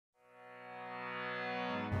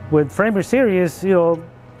With Framer Series,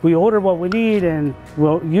 we order what we need and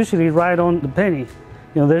we'll usually right on the penny.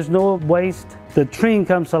 There's no waste. The trim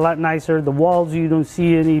comes a lot nicer. The walls, you don't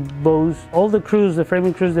see any bows. All the crews, the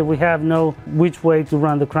framing crews that we have know which way to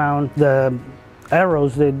run the crown. The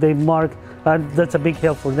arrows that they mark, that's a big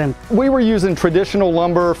help for them. We were using traditional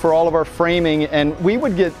lumber for all of our framing, and we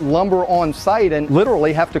would get lumber on site and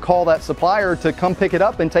literally have to call that supplier to come pick it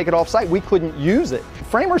up and take it off site. We couldn't use it.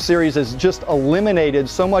 Framer Series has just eliminated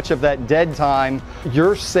so much of that dead time.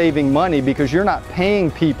 You're saving money because you're not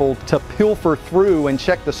paying people to pilfer through and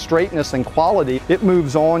check the straightness and quality. It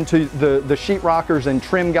moves on to the sheetrockers and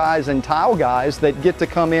trim guys and tile guys that get to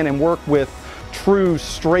come in and work with true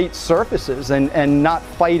straight surfaces and not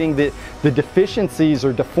fighting the deficiencies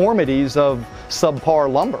or deformities of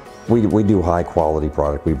subpar lumber. We do high quality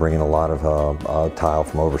product. We bring in a lot of tile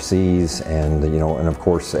from overseas, and and of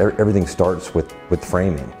course everything starts with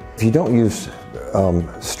framing. If you don't use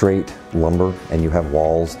straight lumber and you have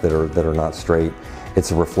walls that are not straight,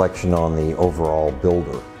 it's a reflection on the overall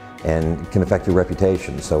builder and can affect your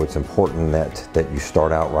reputation. So it's important that you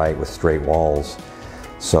start out right with straight walls.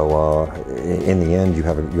 So in the end, you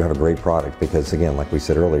have a great product because, again, like we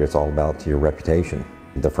said earlier, it's all about your reputation.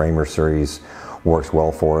 The Framer Series works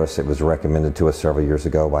well for us. It was recommended to us several years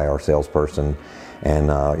ago by our salesperson, and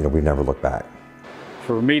we've never looked back.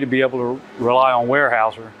 For me to be able to rely on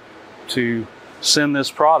Weyerhaeuser to send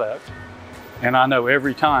this product, and I know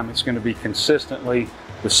every time it's going to be consistently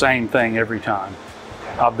the same thing every time.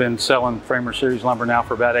 I've been selling Framer Series lumber now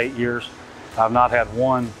for about 8 years. I've not had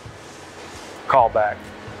one callback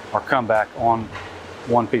or comeback on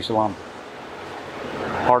one piece of lumber.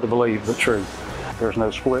 Hard to believe, but true. There's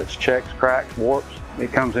no splits, checks, cracks, warps.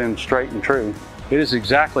 It comes in straight and true. It is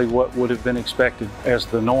exactly what would have been expected as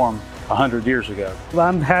the norm 100 years ago.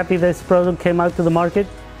 I'm happy this product came out to the market.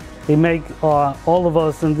 It makes all of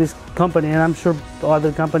us in this company, and I'm sure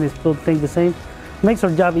other companies will think the same, makes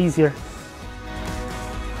our job easier.